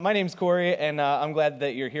My name's Corey, and I'm glad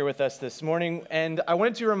that you're here with us this morning. And I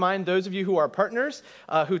wanted to remind those of you who are partners,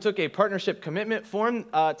 who took a partnership commitment form,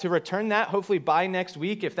 to return that hopefully by next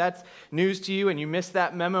week. If that's news to you and you missed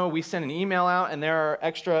that memo, we sent an email out, and there are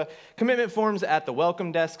extra commitment forms at the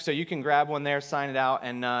welcome desk, so you can grab one there, sign it out,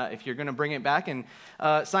 and if you're going to bring it back and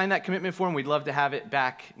sign that commitment form, we'd love to have it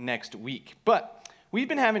back next week. But we've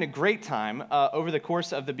been having a great time over the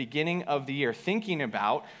course of the beginning of the year thinking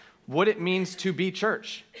about what it means to be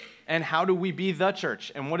church, and how do we be the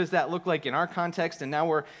church, and what does that look like in our context, and now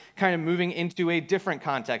we're kind of moving into a different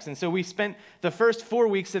context. And so we spent the first 4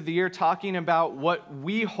 weeks of the year talking about what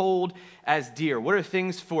we hold as dear. What are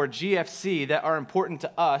things for GFC that are important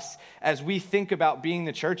to us as we think about being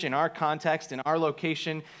the church in our context, in our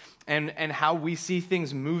location, and how we see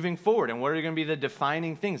things moving forward, and what are going to be the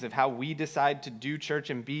defining things of how we decide to do church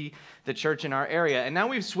and be the church in our area. And now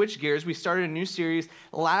we've switched gears. We started a new series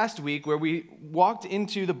last week where we walked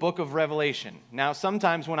into the book of Revelation. Now,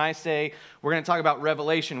 sometimes when I say we're going to talk about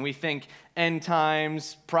Revelation, we think end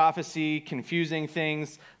times, prophecy, confusing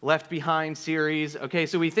things, Left Behind series. Okay,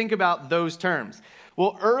 so we think about those terms.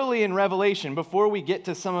 Well, early in Revelation, before we get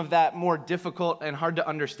to some of that more difficult and hard to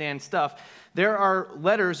understand stuff, there are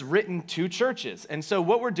letters written to churches. And so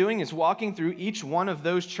what we're doing is walking through each one of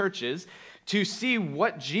those churches to see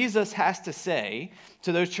what Jesus has to say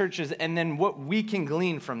to those churches and then what we can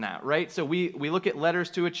glean from that, right? So we look at letters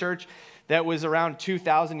to a church that was around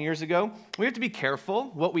 2,000 years ago. We have to be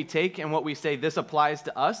careful what we take and what we say, this applies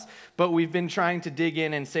to us, but we've been trying to dig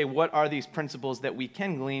in and say, what are these principles that we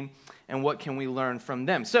can glean and what can we learn from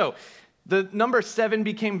them? So the number 7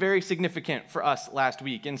 became very significant for us last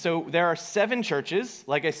week. And so there are 7 churches,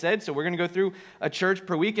 like I said, so we're going to go through a church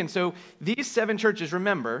per week. And so these 7 churches,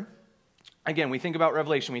 remember, again, we think about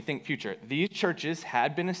Revelation, we think future. These churches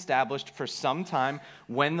had been established for some time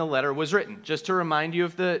when the letter was written. Just to remind you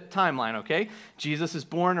of the timeline, okay? Jesus is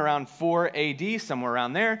born around 4 AD, somewhere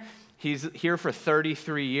around there. He's here for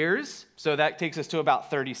 33 years, so that takes us to about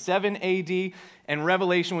 37 AD, and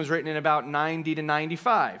Revelation was written in about 90 to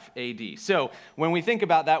 95 AD. So when we think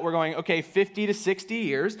about that, we're going, okay, 50 to 60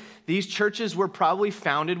 years. These churches were probably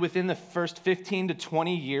founded within the first 15 to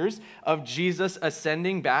 20 years of Jesus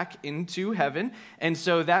ascending back into heaven, and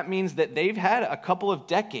so that means that they've had a couple of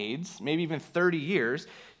decades, maybe even 30 years,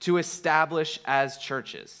 to establish as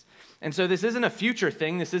churches. And so this isn't a future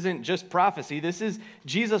thing. This isn't just prophecy. This is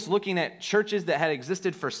Jesus looking at churches that had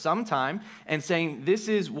existed for some time and saying, this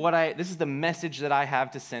is the message that I have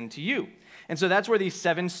to send to you. And so that's where these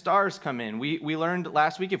 7 stars come in. We learned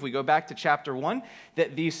last week, if we go back to chapter 1,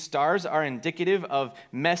 that these stars are indicative of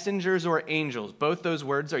messengers or angels. Both those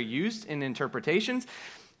words are used in interpretations.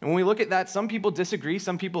 And when we look at that, some people disagree.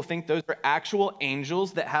 Some people think those are actual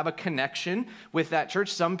angels that have a connection with that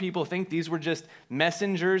church. Some people think these were just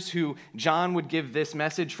messengers who John would give this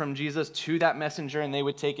message from Jesus to that messenger and they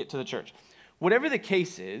would take it to the church. Whatever the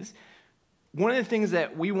case is, one of the things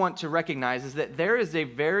that we want to recognize is that there is a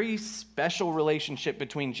very special relationship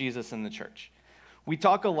between Jesus and the church. We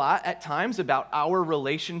talk a lot at times about our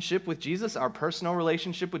relationship with Jesus, our personal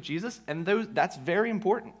relationship with Jesus, and that's very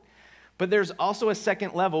important. But there's also a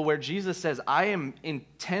second level where Jesus says, I am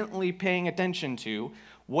intently paying attention to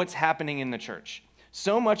what's happening in the church.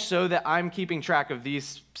 So much so that I'm keeping track of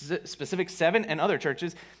these specific 7 and other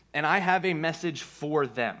churches, and I have a message for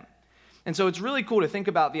them. And so it's really cool to think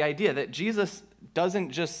about the idea that Jesus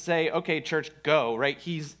doesn't just say, okay, church, go, right?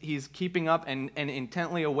 He's keeping up and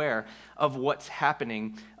intently aware of what's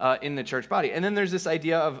happening in the church body. And then there's this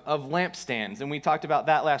idea of lampstands, and we talked about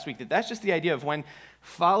that last week, that's just the idea of when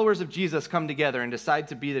followers of Jesus come together and decide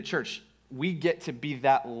to be the church, we get to be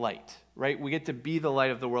that light, right? We get to be the light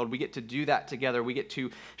of the world. We get to do that together. We get to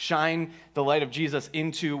shine the light of Jesus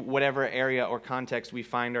into whatever area or context we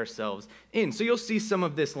find ourselves in. So you'll see some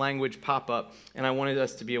of this language pop up, and I wanted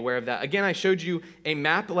us to be aware of that. Again, I showed you a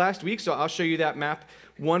map last week, so I'll show you that map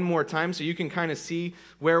one more time so you can kind of see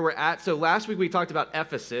where we're at. So last week we talked about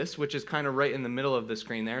Ephesus, which is kind of right in the middle of the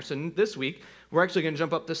screen there. So this week we're actually going to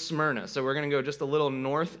jump up to Smyrna. So we're going to go just a little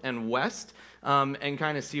north and west and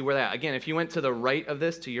kind of see where that. Again, if you went to the right of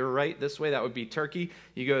this, to your right this way, that would be Turkey.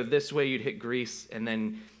 You go this way, you'd hit Greece, and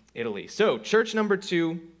then Italy. So church number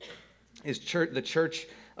 2 is the church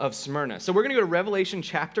of Smyrna. So we're going to go to Revelation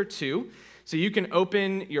chapter 2. So you can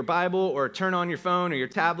open your Bible or turn on your phone or your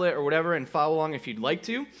tablet or whatever and follow along if you'd like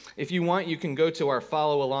to. If you want, you can go to our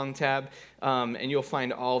follow along tab and you'll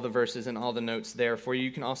find all the verses and all the notes there for you.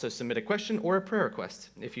 You can also submit a question or a prayer request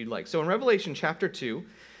if you'd like. So in Revelation chapter 2,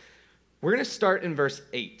 we're going to start in verse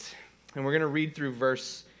 8 and we're going to read through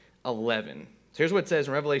verse 11. So here's what it says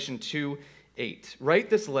in Revelation 2:8. Write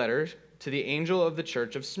this letter to the angel of the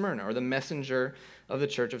church of Smyrna, or the messenger of the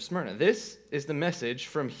church of Smyrna. This is the message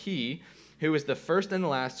from he who is the first and the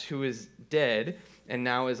last, who is dead and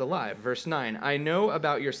now is alive. Verse 9, I know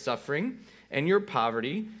about your suffering and your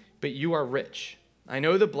poverty, but you are rich. I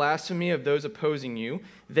know the blasphemy of those opposing you.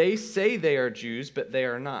 They say they are Jews, but they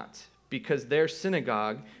are not, because their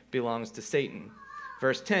synagogue belongs to Satan.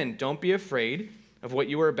 Verse 10, don't be afraid of what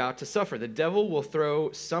you are about to suffer. The devil will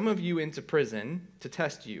throw some of you into prison to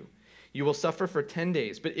test you. You will suffer for 10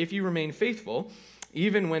 days, but if you remain faithful,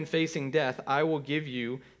 even when facing death, I will give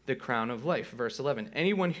you the crown of life. Verse 11,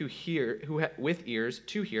 anyone with ears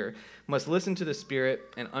to hear must listen to the Spirit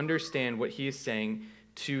and understand what he is saying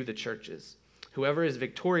to the churches. Whoever is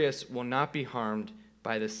victorious will not be harmed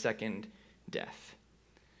by the second death.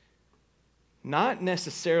 Not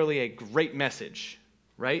necessarily a great message,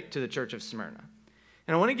 right, to the church of Smyrna.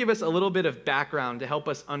 And I want to give us a little bit of background to help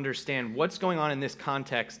us understand what's going on in this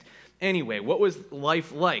context anyway. What was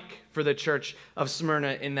life like for the church of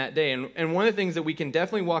Smyrna in that day? And one of the things that we can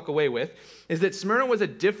definitely walk away with is that Smyrna was a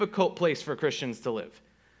difficult place for Christians to live.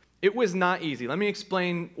 It was not easy. Let me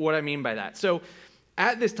explain what I mean by that. So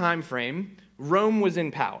at this time frame, Rome was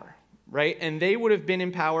in power, right? And they would have been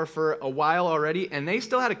in power for a while already, and they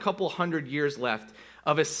still had a couple hundred years left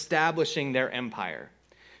of establishing their empire.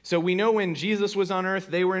 So we know when Jesus was on earth,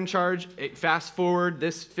 they were in charge. Fast forward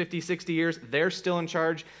this 50, 60 years, they're still in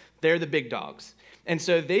charge. They're the big dogs. And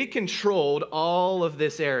so they controlled all of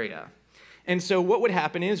this area. And so what would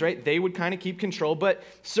happen is, right, they would kind of keep control, but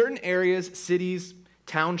certain areas, cities,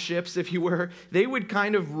 townships, if you were, they would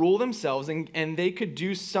kind of rule themselves, and they could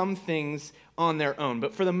do some things on their own.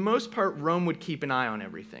 But for the most part, Rome would keep an eye on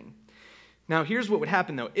everything. Now, here's what would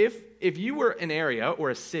happen, though. If you were an area or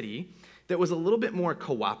a city that was a little bit more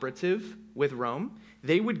cooperative with Rome,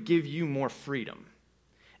 they would give you more freedom.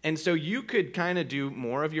 And so you could kind of do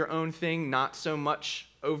more of your own thing, not so much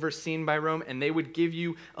overseen by Rome, and they would give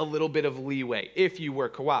you a little bit of leeway if you were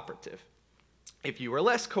cooperative. If you were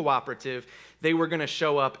less cooperative, they were going to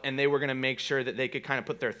show up and they were going to make sure that they could kind of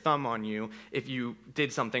put their thumb on you if you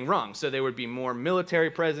did something wrong. So there would be more military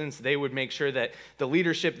presence. They would make sure that the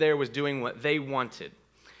leadership there was doing what they wanted.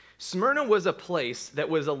 Smyrna was a place that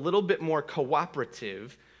was a little bit more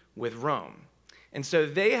cooperative with Rome. And so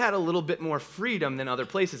they had a little bit more freedom than other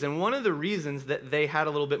places. And one of the reasons that they had a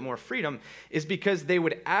little bit more freedom is because they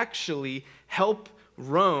would actually help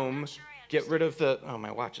Rome get rid of oh,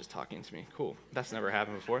 my watch is talking to me. Cool. That's never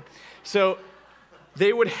happened before. So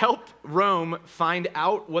they would help Rome find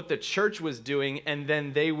out what the church was doing, and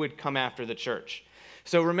then they would come after the church.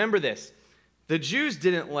 So remember this. The Jews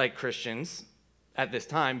didn't like Christians at this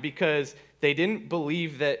time because they didn't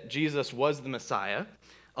believe that Jesus was the Messiah.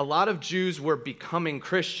 A lot of Jews were becoming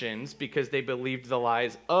Christians because they believed the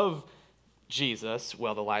lies of Jesus,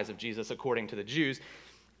 well, the lies of Jesus according to the Jews,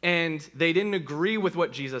 and they didn't agree with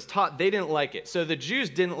what Jesus taught. They didn't like it. So the Jews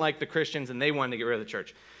didn't like the Christians, and they wanted to get rid of the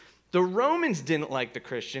church. The Romans didn't like the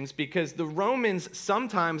Christians because the Romans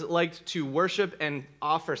sometimes liked to worship and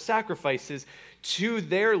offer sacrifices to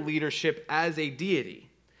their leadership as a deity.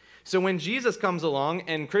 So when Jesus comes along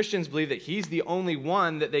and Christians believe that he's the only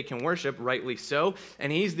one that they can worship, rightly so,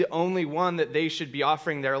 and he's the only one that they should be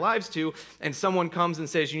offering their lives to, and someone comes and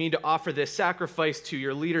says, you need to offer this sacrifice to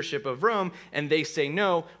your leadership of Rome, and they say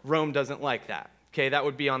no, Rome doesn't like that. Okay, that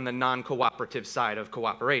would be on the non-cooperative side of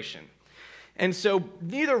cooperation. And so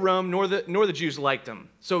neither Rome nor the Jews liked him.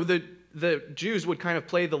 So the Jews would kind of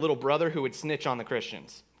play the little brother who would snitch on the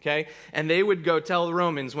Christians. Okay? And they would go tell the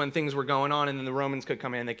Romans when things were going on, and then the Romans could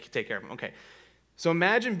come in and they could take care of them. Okay. So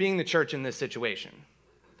imagine being the church in this situation.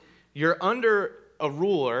 You're under a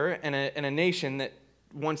ruler and a nation that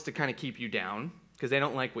wants to kind of keep you down because they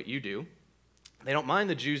don't like what you do. They don't mind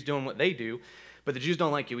the Jews doing what they do, but the Jews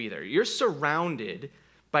don't like you either. You're surrounded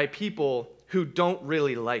by people who don't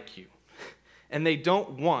really like you, and they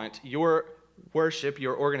don't want your worship,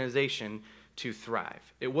 your organization to thrive.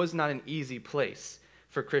 It was not an easy place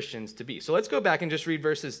for Christians to be. So let's go back and just read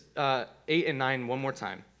verses 8 and 9 one more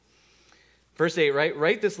time. Verse 8, right?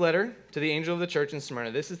 Write this letter to the angel of the church in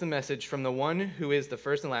Smyrna. This is the message from the one who is the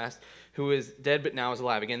first and last, who is dead but now is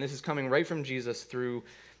alive. Again, this is coming right from Jesus through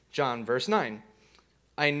John. Verse 9,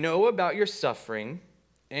 I know about your suffering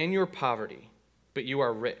and your poverty, but you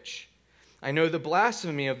are rich. I know the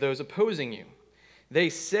blasphemy of those opposing you. They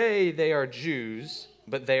say they are Jews,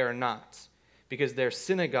 but they are not, because their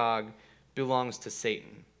synagogue belongs to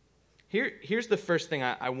Satan. Here's the first thing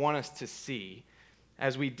I want us to see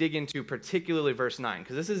as we dig into particularly verse 9,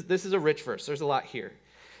 because this is a rich verse. There's a lot here.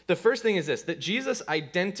 The first thing is this, that Jesus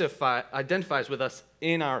identifies with us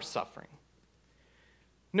in our suffering.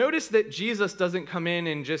 Notice that Jesus doesn't come in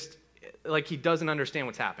and just like he doesn't understand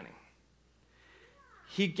what's happening.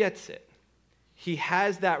 He gets it. He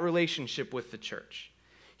has that relationship with the church.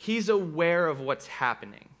 He's aware of what's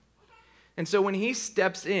happening. And so when he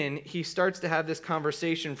steps in, he starts to have this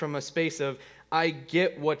conversation from a space of, I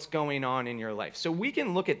get what's going on in your life. So we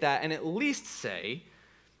can look at that and at least say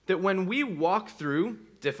that when we walk through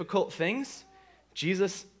difficult things,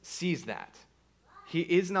 Jesus sees that. He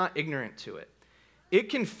is not ignorant to it. It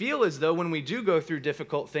can feel as though when we do go through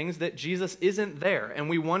difficult things that Jesus isn't there, and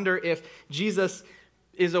we wonder if Jesus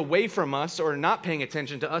is away from us or not paying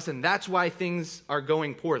attention to us, and that's why things are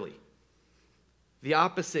going poorly. The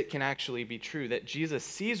opposite can actually be true, that Jesus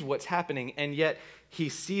sees what's happening, and yet he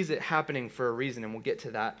sees it happening for a reason, and we'll get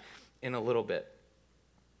to that in a little bit.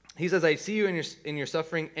 He says, I see you in your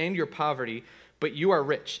suffering and your poverty, but you are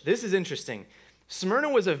rich. This is interesting. Smyrna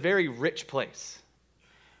was a very rich place.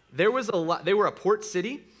 They were a port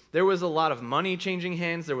city. There was a lot of money changing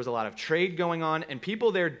hands. There was a lot of trade going on, and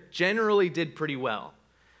people there generally did pretty well.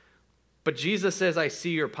 But Jesus says, I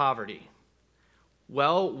see your poverty.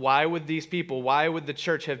 Well, why would the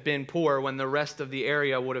church have been poor when the rest of the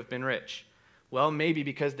area would have been rich? Well, maybe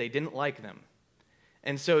because they didn't like them.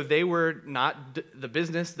 And so the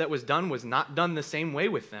business that was done was not done the same way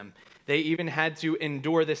with them. They even had to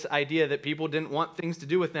endure this idea that people didn't want things to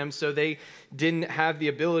do with them, so they didn't have the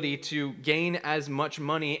ability to gain as much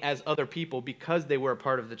money as other people because they were a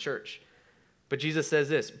part of the church. But Jesus says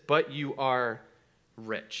this, but you are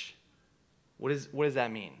rich. What does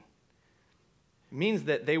that mean? It means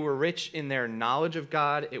that they were rich in their knowledge of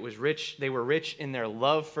God. They were rich in their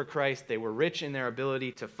love for Christ. They were rich in their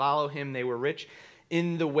ability to follow him. They were rich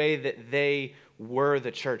in the way that they were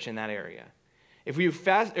the church in that area. If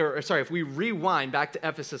we rewind back to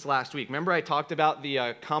Ephesus last week, remember I talked about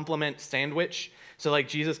the compliment sandwich? So like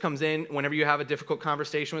Jesus comes in, whenever you have a difficult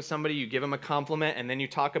conversation with somebody, you give them a compliment, and then you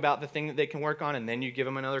talk about the thing that they can work on, and then you give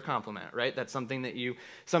them another compliment, right? That's something that you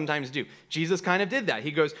sometimes do. Jesus kind of did that.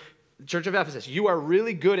 He goes, Church of Ephesus, you are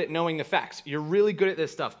really good at knowing the facts. You're really good at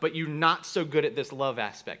this stuff, but you're not so good at this love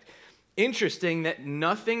aspect. Interesting that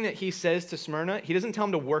nothing that he says to Smyrna, he doesn't tell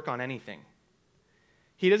them to work on anything.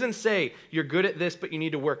 He doesn't say, you're good at this, but you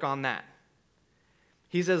need to work on that.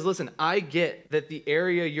 He says, listen, I get that the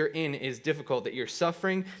area you're in is difficult, that you're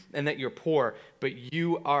suffering and that you're poor, but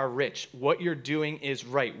you are rich. What you're doing is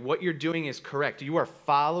right. What you're doing is correct. You are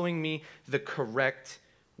following me the correct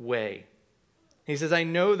way. He says, I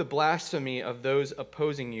know the blasphemy of those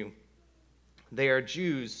opposing you. They are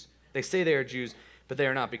Jews. They say they are Jews, but they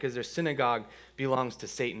are not, because their synagogue belongs to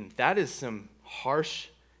Satan. That is some harsh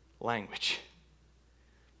language.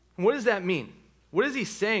 What does that mean? What is he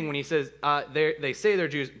saying when he says they say they're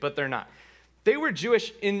Jews, but they're not? They were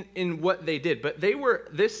Jewish in what they did, but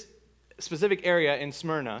this specific area in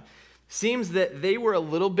Smyrna seems that they were a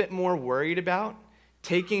little bit more worried about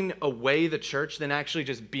taking away the church than actually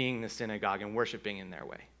just being the synagogue and worshiping in their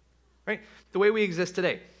way, right? The way we exist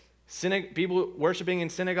today. People worshiping in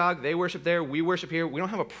synagogue, they worship there, we worship here. We don't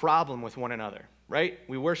have a problem with one another, right?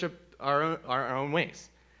 We worship our own ways,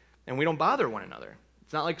 and we don't bother one another.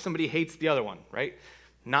 It's not like somebody hates the other one, right?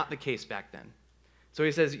 Not the case back then. So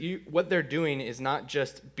he says what they're doing is not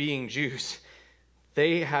just being Jews.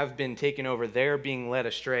 They have been taken over. They're being led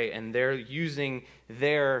astray, and they're using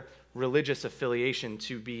their religious affiliation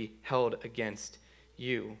to be held against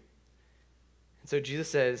you. And so Jesus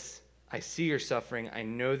says, I see your suffering. I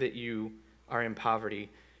know that you are in poverty,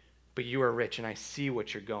 but you are rich, and I see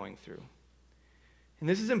what you're going through. And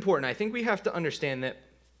this is important. I think we have to understand that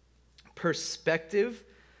perspective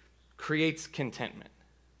creates contentment.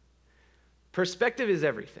 Perspective is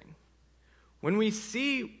everything. When we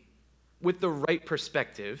see with the right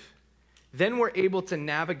perspective, then we're able to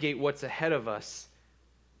navigate what's ahead of us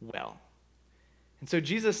well. And so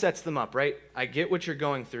Jesus sets them up, right? I get what you're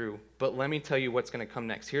going through, but let me tell you what's going to come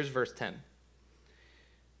next. Here's verse 10.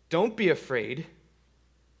 Don't be afraid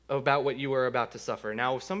about what you are about to suffer.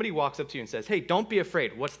 Now, if somebody walks up to you and says, hey, don't be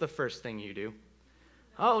afraid, what's the first thing you do?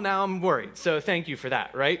 Oh, now I'm worried. So thank you for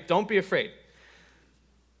that, right? Don't be afraid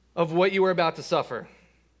of what you are about to suffer.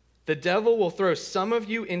 The devil will throw some of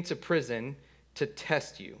you into prison to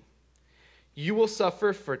test you. You will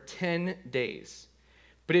suffer for 10 days.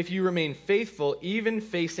 But if you remain faithful, even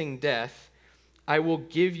facing death, I will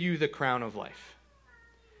give you the crown of life.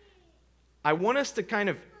 I want us to kind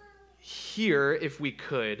of hear, if we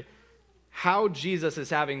could, how Jesus is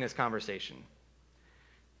having this conversation.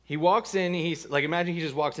 He walks in, imagine he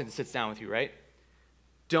just walks in and sits down with you, right?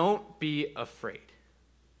 Don't be afraid.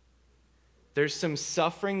 There's some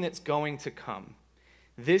suffering that's going to come.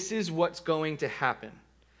 This is what's going to happen.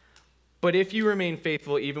 But if you remain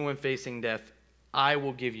faithful, even when facing death, I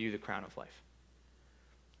will give you the crown of life.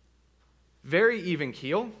 Very even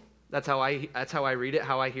keel. That's how I read it,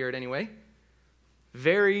 how I hear it anyway.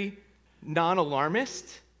 Very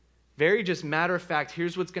non-alarmist. Very just matter of fact,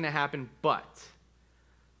 here's what's going to happen, but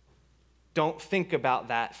don't think about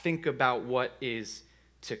that. Think about what is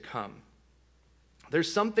to come.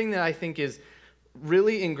 There's something that I think is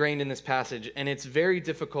really ingrained in this passage, and it's very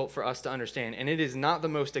difficult for us to understand, and it is not the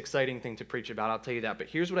most exciting thing to preach about, I'll tell you that, but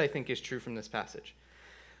here's what I think is true from this passage.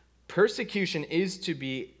 Persecution is to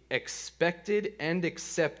be expected and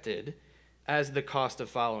accepted as the cost of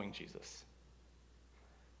following Jesus.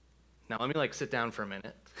 Now, let me sit down for a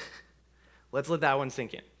minute. Let's let that one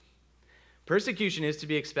sink in. Persecution is to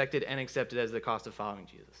be expected and accepted as the cost of following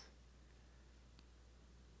Jesus.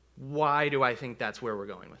 Why do I think that's where we're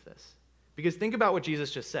going with this? Because think about what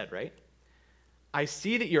Jesus just said, right? I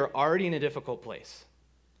see that you're already in a difficult place,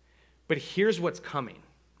 but here's what's coming,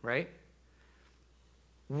 right?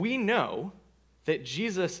 We know that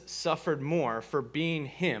Jesus suffered more for being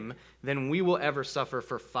him than we will ever suffer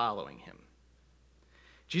for following him.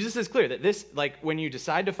 Jesus is clear that this, when you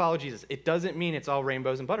decide to follow Jesus, it doesn't mean it's all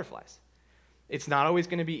rainbows and butterflies. It's not always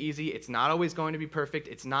going to be easy. It's not always going to be perfect.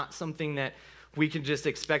 It's not something that we can just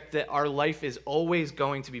expect that our life is always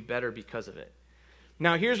going to be better because of it.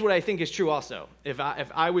 Now, here's what I think is true also. If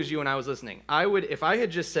I was you and I was listening, if I had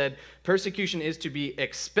just said persecution is to be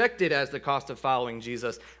expected as the cost of following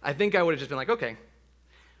Jesus, I think I would have just been okay.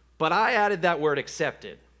 But I added that word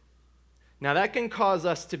accepted. Now, that can cause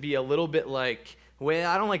us to be a little bit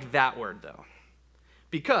well, I don't like that word though.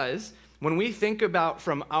 Because when we think about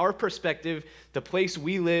from our perspective, the place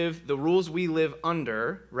we live, the rules we live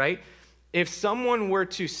under, right? If someone were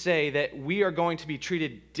to say that we are going to be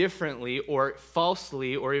treated differently or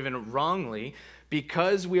falsely or even wrongly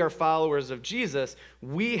because we are followers of Jesus,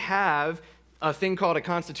 we have a thing called a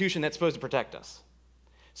constitution that's supposed to protect us.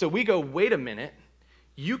 So we go, wait a minute,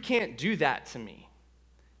 you can't do that to me.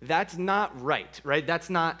 That's not right? That's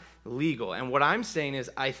not legal. And what I'm saying is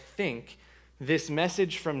I think this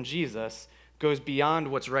message from Jesus goes beyond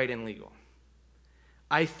what's right and legal.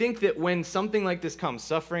 I think that when something like this comes,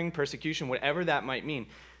 suffering, persecution, whatever that might mean,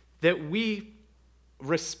 that we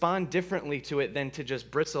respond differently to it than to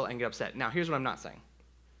just bristle and get upset. Now, here's what I'm not saying.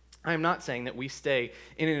 I'm not saying that we stay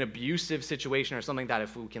in an abusive situation or something like that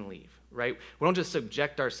if we can leave, right? We don't just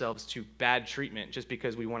subject ourselves to bad treatment just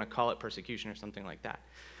because we want to call it persecution or something like that.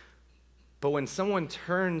 But when someone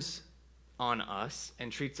turns on us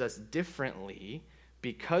and treats us differently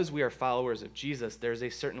because we are followers of Jesus, there's a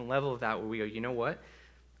certain level of that where we go, you know what?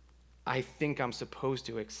 I think I'm supposed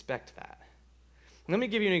to expect that. Let me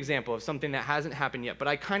give you an example of something that hasn't happened yet, but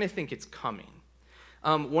I kind of think it's coming.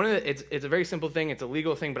 It's a very simple thing, it's a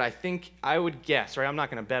legal thing, but I would guess, right? I'm not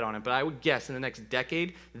going to bet on it, but I would guess in the next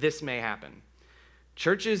decade, this may happen.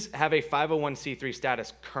 Churches have a 501c3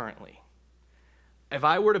 status currently. If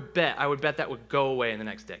I were to bet, I would bet that would go away in the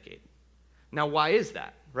next decade. Now, why is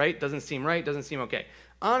that, right? Doesn't seem right, doesn't seem okay.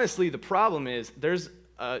 Honestly, the problem is there's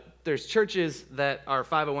churches that are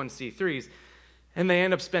 501c3s, and they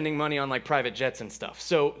end up spending money on private jets and stuff.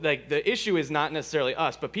 So the issue is not necessarily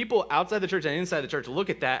us, but people outside the church and inside the church look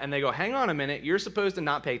at that and they go, hang on a minute, you're supposed to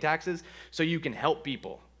not pay taxes so you can help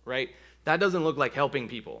people, right? That doesn't look like helping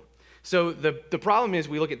people. So the problem is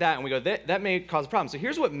we look at that and we go, that may cause a problem. So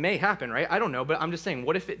here's what may happen, right? I don't know, but I'm just saying,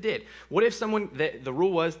 what if it did? What if the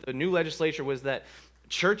rule was, the new legislature was that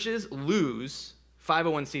churches lose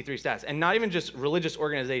 501c3 status, and not even just religious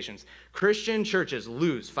organizations. Christian churches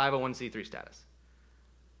lose 501c3 status.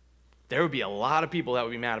 There would be a lot of people that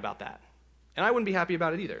would be mad about that. And I wouldn't be happy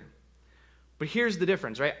about it either. But here's the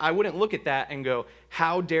difference, right? I wouldn't look at that and go,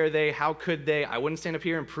 how dare they? How could they? I wouldn't stand up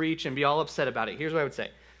here and preach and be all upset about it. Here's what I would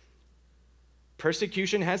say.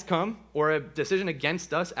 Persecution has come, or a decision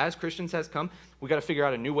against us as Christians has come. We got to figure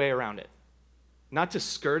out a new way around it. Not to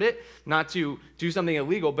skirt it, not to do something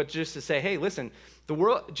illegal, but just to say, hey, listen,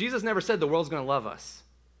 Jesus never said the world's going to love us.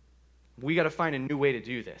 We got to find a new way to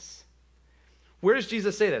do this. Where does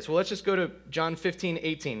Jesus say this? Well, let's just go to John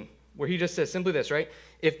 15:18, where he just says simply this, right?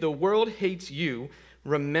 If the world hates you,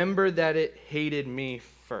 remember that it hated me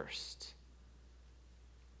first.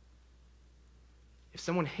 If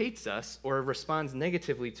someone hates us or responds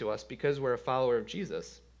negatively to us because we're a follower of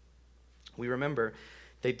Jesus, we remember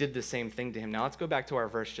they did the same thing to him. Now let's go back to our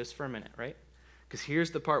verse just for a minute, right? Because here's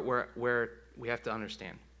the part where we have to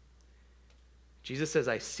understand. Jesus says,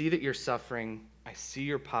 I see that you're suffering, I see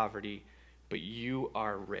your poverty, but you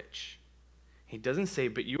are rich. He doesn't say,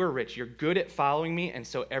 but you are rich. You're good at following me, and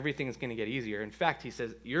so everything is going to get easier. In fact, he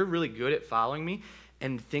says, you're really good at following me,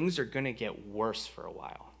 and things are going to get worse for a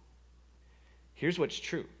while. Here's what's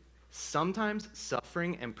true. sometimes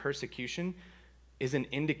suffering and persecution is an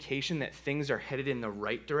indication that things are headed in the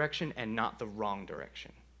right direction and not the wrong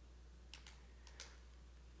direction.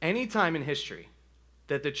 Any time in history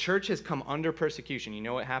that the church has come under persecution, you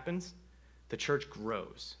know what happens? The church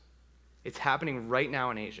grows. It's happening right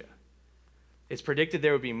now in Asia. It's predicted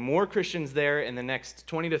there would be more Christians there in the next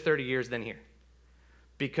 20 to 30 years than here,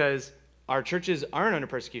 because our churches aren't under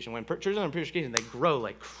persecution. When churches are under persecution, they grow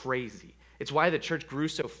like crazy. It's why the church grew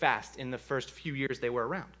so fast in the first few years they were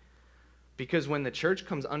around. Because when the church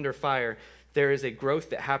comes under fire, there is a growth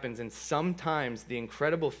that happens, and sometimes the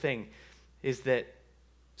incredible thing is that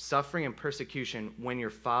suffering and persecution, when you're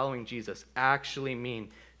following Jesus, actually mean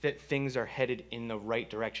that things are headed in the right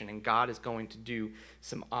direction, and God is going to do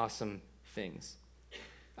some awesome things.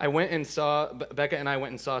 Becca and I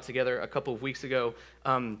went and saw together a couple of weeks ago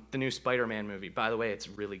the new Spider-Man movie. By the way, it's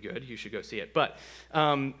really good. You should go see it. But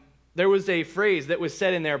there was a phrase that was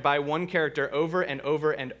said in there by one character over and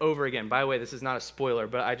over and over again. By the way, this is not a spoiler,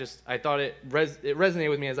 but I thought it resonated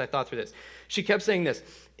with me as I thought through this. She kept saying this: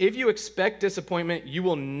 if you expect disappointment, you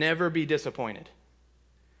will never be disappointed.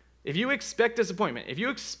 If you expect disappointment, if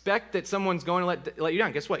you expect that someone's going to let you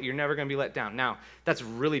down, guess what? You're never going to be let down. Now, that's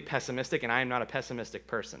really pessimistic, and I am not a pessimistic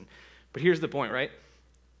person. But here's the point, right?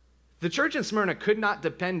 The church in Smyrna could not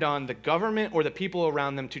depend on the government or the people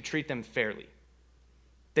around them to treat them fairly.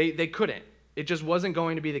 They couldn't. It just wasn't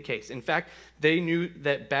going to be the case. In fact, they knew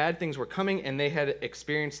that bad things were coming, and they had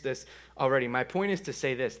experienced this already. My point is to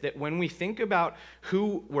say this, that when we think about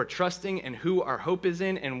who we're trusting and who our hope is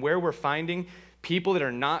in and where we're finding people that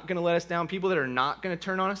are not going to let us down, people that are not going to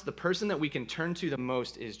turn on us, the person that we can turn to the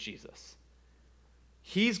most is Jesus.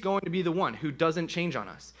 He's going to be the one who doesn't change on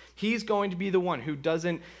us. He's going to be the one who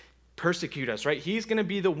doesn't persecute us, right? He's going to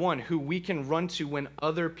be the one who we can run to when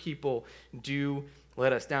other people do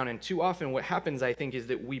let us down. And too often what happens, I think, is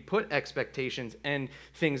that we put expectations and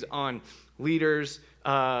things on leaders,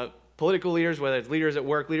 political leaders, whether it's leaders at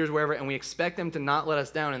work, leaders wherever, and we expect them to not let us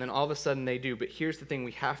down, and then all of a sudden they do. But here's the thing,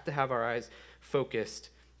 we have to have our eyes focused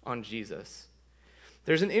on Jesus.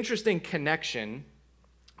 There's an interesting connection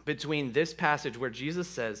between this passage where Jesus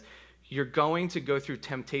says, you're going to go through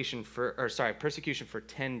persecution for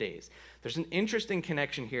 10 days. There's an interesting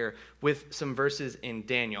connection here with some verses in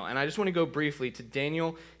Daniel. And I just want to go briefly to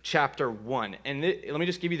Daniel chapter 1. And let me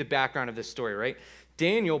just give you the background of this story, right?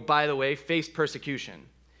 Daniel, by the way, faced persecution.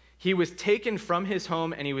 He was taken from his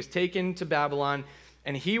home and he was taken to Babylon,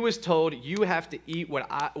 and he was told, you have to eat what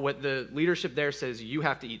the leadership there says you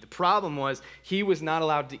have to eat. The problem was he was not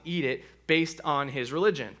allowed to eat it based on his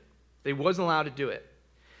religion. He wasn't allowed to do it.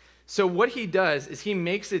 So what he does is he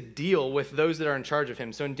makes a deal with those that are in charge of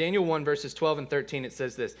him. So in Daniel 1, verses 12 and 13, it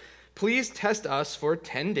says this: please test us for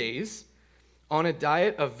 10 days on a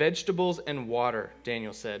diet of vegetables and water,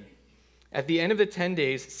 Daniel said. At the end of the 10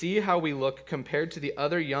 days, see how we look compared to the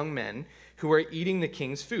other young men who are eating the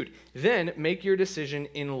king's food. Then make your decision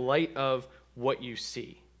in light of what you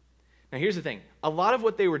see. Now here's the thing. A lot of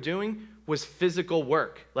what they were doing was physical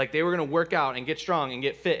work. Like they were going to work out and get strong and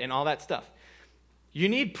get fit and all that stuff. You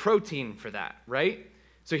need protein for that, right?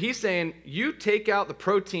 So he's saying, you take out the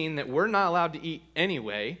protein that we're not allowed to eat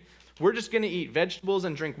anyway. We're just going to eat vegetables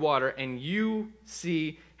and drink water, and you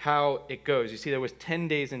see how it goes. You see, there was 10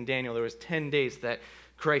 days in Daniel. There was 10 days that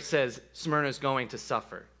Christ says Smyrna is going to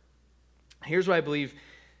suffer. Here's what I believe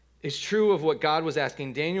is true of what God was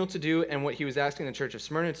asking Daniel to do and what he was asking the church of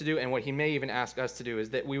Smyrna to do, and what he may even ask us to do,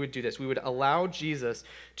 is that we would do this. We would allow Jesus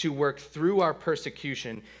to work through our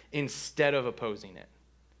persecution instead of opposing it.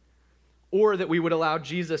 Or that we would allow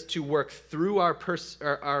Jesus to work through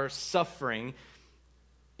our suffering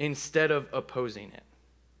instead of opposing it.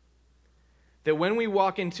 That when we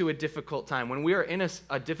walk into a difficult time, when we are in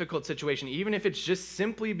a difficult situation, even if it's just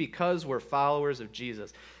simply because we're followers of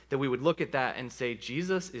Jesus, that we would look at that and say,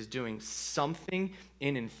 Jesus is doing something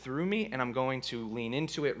in and through me, and I'm going to lean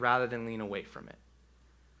into it rather than lean away from it.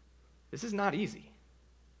 This is not easy.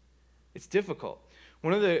 It's difficult.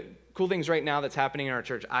 One of the cool things right now that's happening in our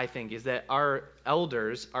church, I think, is that our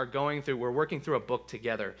elders we're working through a book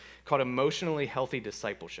together called Emotionally Healthy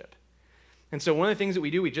Discipleship. And so one of the things that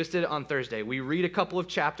we do, we just did it on Thursday. We read a couple of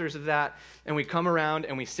chapters of that, and we come around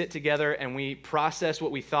and we sit together and we process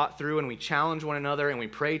what we thought through, and we challenge one another, and we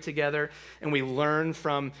pray together, and we learn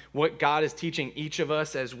from what God is teaching each of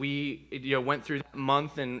us as we went through that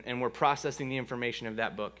month and we're processing the information of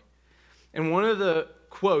that book. And one of the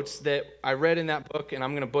quotes that I read in that book, and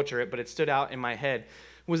I'm going to butcher it, but it stood out in my head,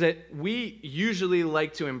 was that we usually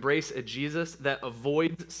like to embrace a Jesus that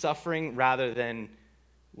avoids suffering rather than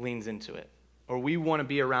leans into it. Or we want to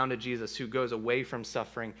be around a Jesus who goes away from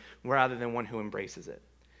suffering rather than one who embraces it.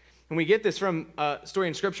 And we get this from a story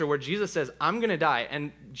in Scripture where Jesus says, I'm going to die.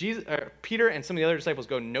 And Peter and some of the other disciples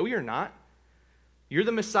go, no, you're not. You're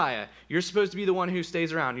the Messiah. You're supposed to be the one who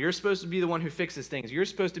stays around. You're supposed to be the one who fixes things. You're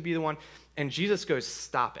supposed to be the one. And Jesus goes,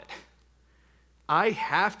 stop it. I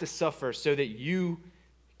have to suffer so that you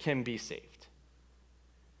can be saved.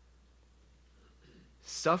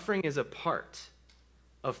 Suffering is a part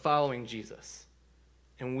of following Jesus,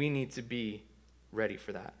 and we need to be ready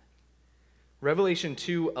for that. Revelation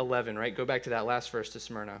 2:11, right? Go back to that last verse to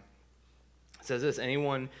Smyrna. It says this,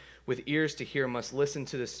 anyone with ears to hear must listen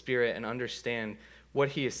to the Spirit and understand what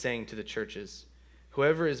he is saying to the churches.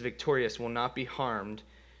 Whoever is victorious will not be harmed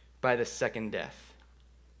by the second death.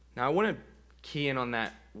 Now, I want to key in on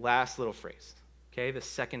that last little phrase, okay? The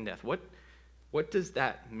second death. What does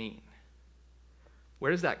that mean?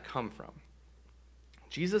 Where does that come from?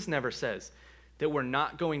 Jesus never says that we're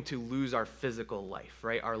not going to lose our physical life,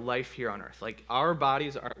 right? Our life here on earth. Like, our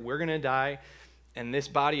bodies, we're going to die, and this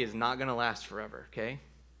body is not going to last forever, okay?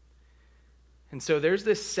 And so there's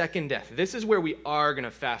this second death. This is where we are going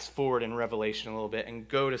to fast forward in Revelation a little bit and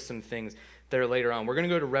go to some things that are later on. We're going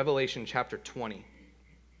to go to Revelation chapter 20.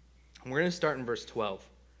 And we're going to start in verse 12.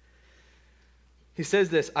 He says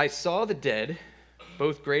this, I saw the dead,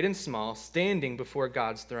 both great and small, standing before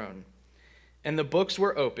God's throne. And the books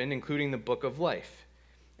were opened, including the book of life.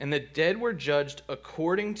 And the dead were judged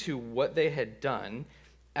according to what they had done,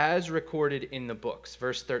 as recorded in the books.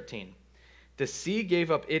 Verse 13. The sea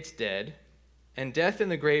gave up its dead, and death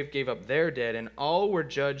and the grave gave up their dead, and all were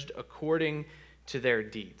judged according to their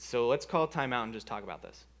deeds. So let's call time out and just talk about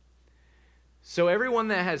this. So everyone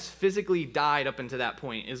that has physically died up until that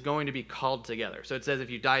point is going to be called together. So it says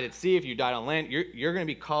if you died at sea, if you died on land, you're going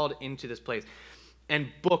to be called into this place. And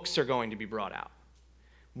books are going to be brought out.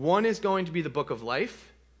 One is going to be the book of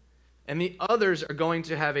life, and the others are going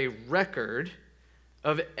to have a record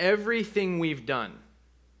of everything we've done.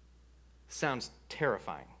 Sounds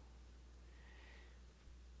terrifying.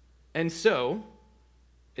 And so,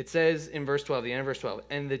 it says in verse 12, the end of verse 12,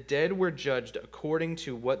 and the dead were judged according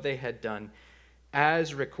to what they had done,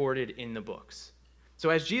 as recorded in the books. So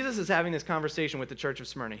as Jesus is having this conversation with the church of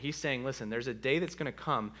Smyrna, he's saying, listen, there's a day that's going to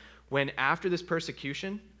come when after this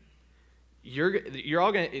persecution, you're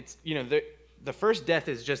all going to, it's, you know, the first death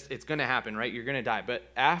is just, it's going to happen, right? You're going to die. But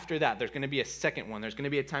after that, there's going to be a second one. There's going to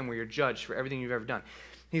be a time where you're judged for everything you've ever done.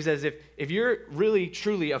 He says, if you're really,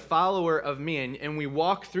 truly a follower of me and we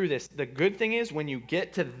walk through this, the good thing is when you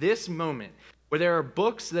get to this moment where there are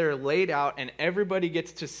books that are laid out and everybody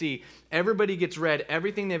gets to see, everybody gets read,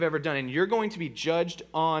 everything they've ever done, and you're going to be judged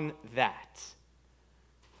on that.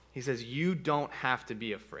 He says, you don't have to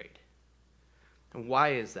be afraid. And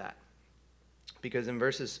why is that? Because in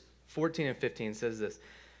verses 14 and 15 it says this,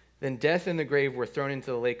 then death and the grave were thrown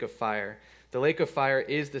into the lake of fire. The lake of fire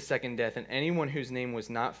is the second death, and anyone whose name was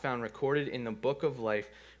not found recorded in the book of life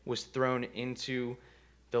was thrown into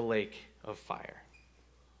the lake of fire.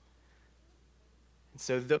 And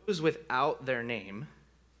so those without their name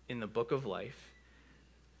in the book of life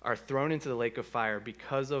are thrown into the lake of fire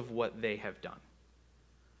because of what they have done.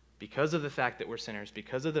 Because of the fact that we're sinners,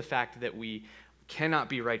 because of the fact that we cannot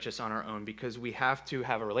be righteous on our own, because we have to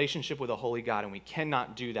have a relationship with a holy God, and we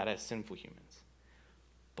cannot do that as sinful humans.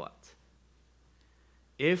 But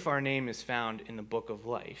if our name is found in the book of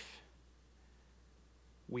life,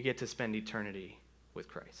 we get to spend eternity with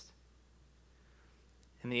Christ.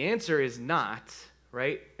 And the answer is not,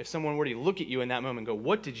 right? If someone were to look at you in that moment and go,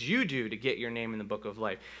 what did you do to get your name in the book of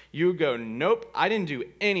life? You would go, nope, I didn't do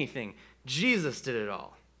anything. Jesus did it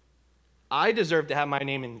all. I deserve to have my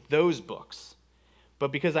name in those books.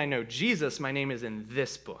 But because I know Jesus, my name is in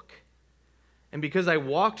this book. And because I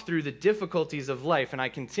walked through the difficulties of life and I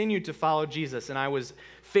continued to follow Jesus and I was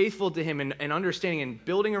faithful to him and understanding and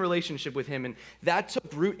building a relationship with him, and that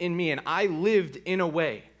took root in me, and I lived in a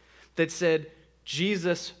way that said,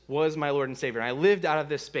 Jesus was my Lord and Savior. And I lived out of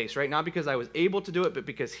this space, right? Not because I was able to do it, but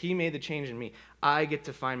because he made the change in me. I get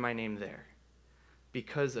to find my name there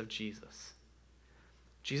because of Jesus.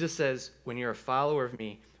 Jesus says, when you're a follower of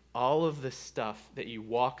me, all of the stuff that you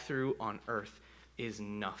walk through on earth is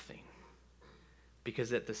nothing.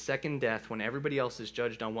 Because at the second death, when everybody else is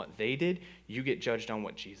judged on what they did, you get judged on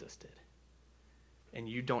what Jesus did. And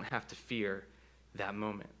you don't have to fear that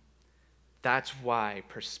moment. That's why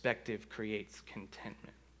perspective creates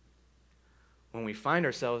contentment. When we find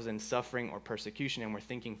ourselves in suffering or persecution and we're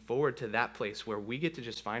thinking forward to that place where we get to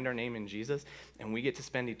just find our name in Jesus and we get to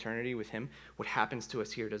spend eternity with him, what happens to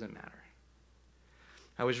us here doesn't matter.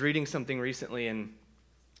 I was reading something recently, and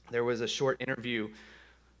there was a short interview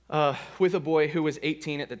with a boy who was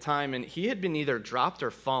 18 at the time, and he had been either dropped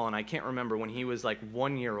or fallen, I can't remember, when he was like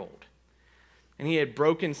 1 year old. And he had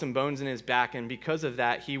broken some bones in his back, and because of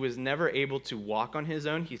that, he was never able to walk on his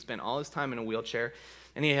own. He spent all his time in a wheelchair,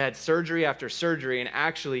 and he had surgery after surgery, and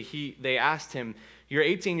actually they asked him, "You're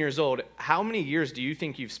 18 years old, how many years do you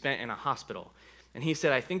think you've spent in a hospital?" And he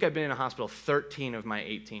said, "I think I've been in a hospital 13 of my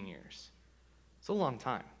 18 years. It's a long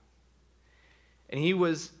time. And he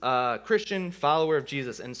was a Christian follower of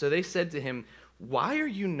Jesus. And so they said to him, "Why are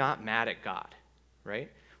you not mad at God?"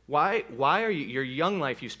 Right? Why are you, your young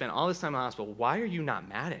life, you spent all this time in the hospital, why are you not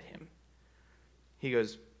mad at him? He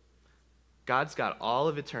goes, "God's got all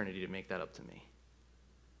of eternity to make that up to me.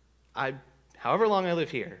 However long I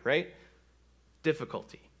live here, right?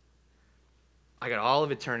 Difficulty. I got all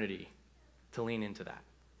of eternity to lean into that."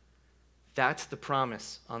 That's the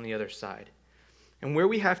promise on the other side. And where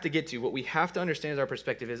we have to get to, what we have to understand as our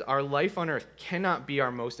perspective is our life on earth cannot be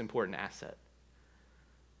our most important asset.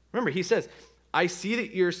 Remember, he says, "I see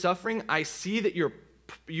that you're suffering. I see that you're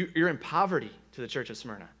in poverty," to the church of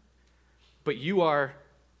Smyrna. "But you are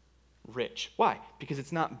rich." Why? Because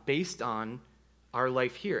it's not based on our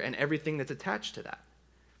life here and everything that's attached to that.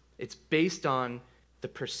 It's based on the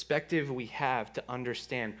perspective we have to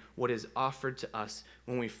understand what is offered to us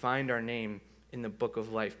when we find our name in the book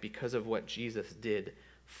of life because of what Jesus did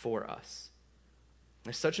for us.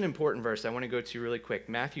 It's such an important verse I want to go to really quick.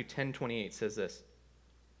 Matthew 10:28 says this: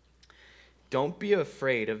 "Don't be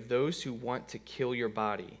afraid of those who want to kill your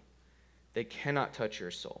body. They cannot touch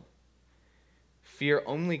your soul. Fear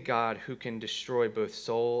only God, who can destroy both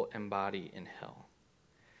soul and body in hell."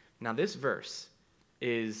 Now this verse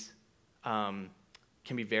is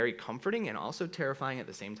can be very comforting and also terrifying at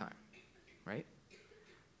the same time, right?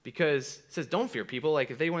 Because it says, don't fear people. Like,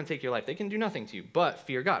 if they want to take your life, they can do nothing to you, but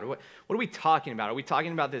fear God. What are we talking about? Are we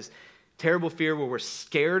talking about this terrible fear where we're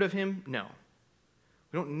scared of him? No.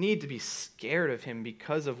 We don't need to be scared of him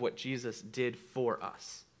because of what Jesus did for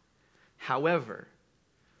us. However,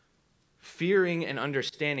 fearing and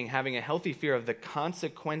understanding, having a healthy fear of the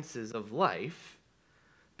consequences of life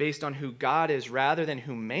based on who God is rather than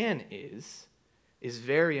who man is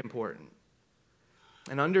very important.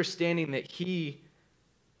 And understanding that he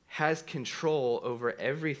has control over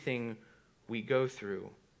everything we go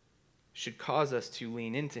through should cause us to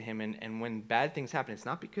lean into him. And when bad things happen, it's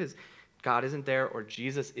not because God isn't there or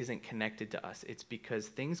Jesus isn't connected to us. It's because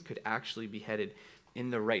things could actually be headed in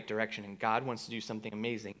the right direction, and God wants to do something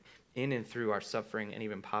amazing in and through our suffering and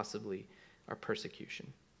even possibly our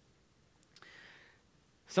persecution.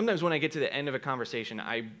 Sometimes when I get to the end of a conversation,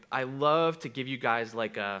 I love to give you guys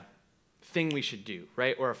like a thing we should do,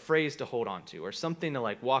 right? Or a phrase to hold on to, or something to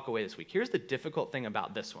like walk away this week. Here's the difficult thing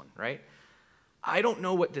about this one, right? I don't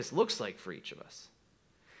know what this looks like for each of us.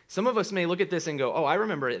 Some of us may look at this and go, "Oh, I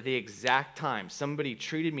remember at the exact time somebody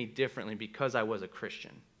treated me differently because I was a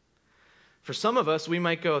Christian." For some of us, we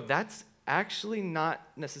might go, "That's actually not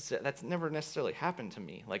necessarily, that's never necessarily happened to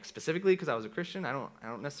me. Like specifically because I was a Christian, I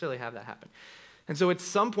don't necessarily have that happen." And so at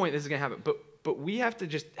some point this is going to happen, but we have to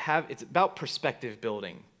just it's about perspective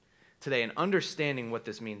building today and understanding what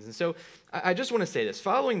this means. And so I just want to say this.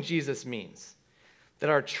 Following Jesus means that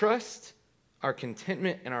our trust, our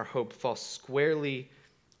contentment, and our hope fall squarely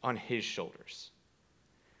on his shoulders.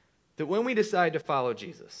 That when we decide to follow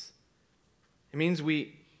Jesus, it means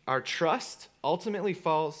our trust ultimately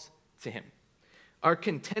falls to him. Our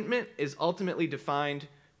contentment is ultimately defined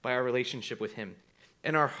by our relationship with him.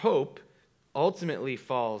 And our hope ultimately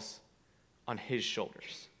falls on his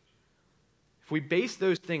shoulders. If we base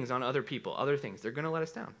those things on other people, other things, they're going to let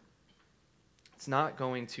us down. It's not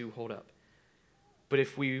going to hold up. But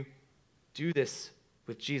if we do this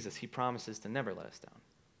with Jesus, he promises to never let us down.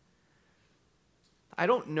 I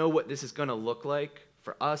don't know what this is going to look like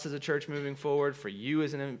for us as a church moving forward, for you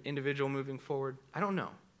as an individual moving forward. I don't know.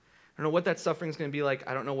 I don't know what that suffering is going to be like.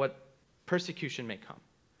 I don't know what persecution may come.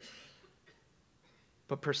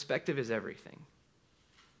 But perspective is everything.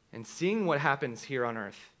 And seeing what happens here on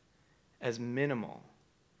earth as minimal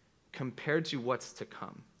compared to what's to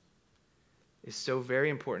come is so very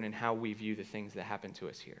important in how we view the things that happen to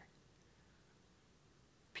us here.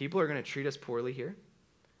 People are going to treat us poorly here.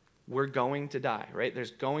 We're going to die, right?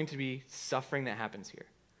 There's going to be suffering that happens here.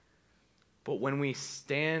 But when we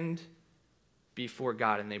stand before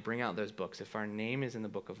God and they bring out those books, if our name is in the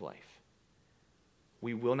book of life,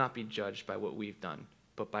 we will not be judged by what we've done,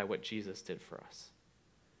 but by what Jesus did for us.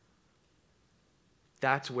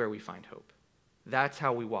 That's where we find hope. That's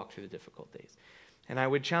how we walk through the difficult days. And I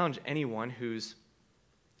would challenge anyone who's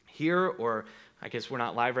here, or I guess we're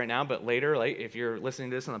not live right now, but later, like if you're listening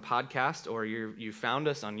to this on the podcast or you found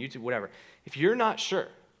us on YouTube, whatever, if you're not sure,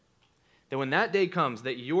 that when that day comes,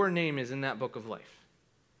 that your name is in that book of life,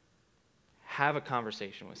 have a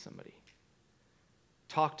conversation with somebody.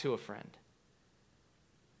 Talk to a friend.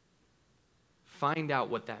 Find out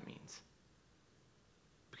what that means.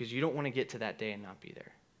 Because you don't want to get to that day and not be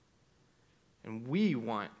there. And we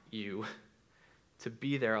want you to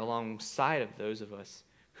be there alongside of those of us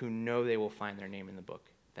who know they will find their name in the book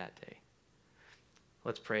that day.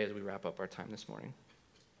 Let's pray as we wrap up our time this morning.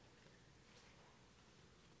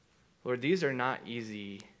 Lord, these are not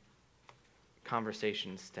easy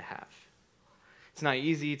conversations to have. It's not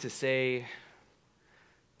easy to say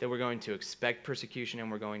that we're going to expect persecution and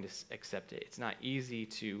we're going to accept it. It's not easy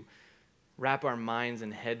to wrap our minds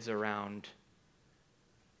and heads around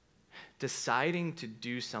deciding to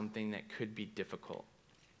do something that could be difficult.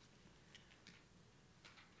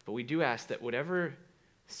 But we do ask that whatever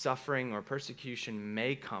suffering or persecution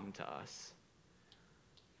may come to us,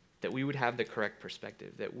 that we would have the correct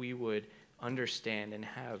perspective, that we would understand and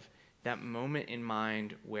have that moment in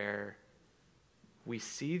mind where we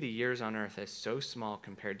see the years on earth as so small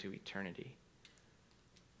compared to eternity,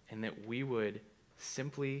 and that we would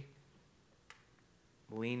simply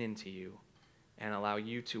lean into you and allow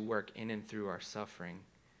you to work in and through our suffering,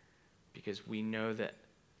 because we know that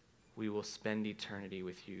we will spend eternity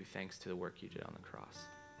with you thanks to the work you did on the cross.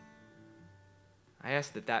 I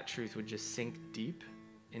ask that that truth would just sink deep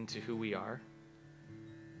into who we are,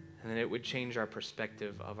 and that it would change our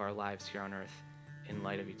perspective of our lives here on earth in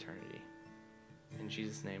light of eternity. In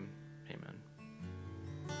Jesus' name, amen.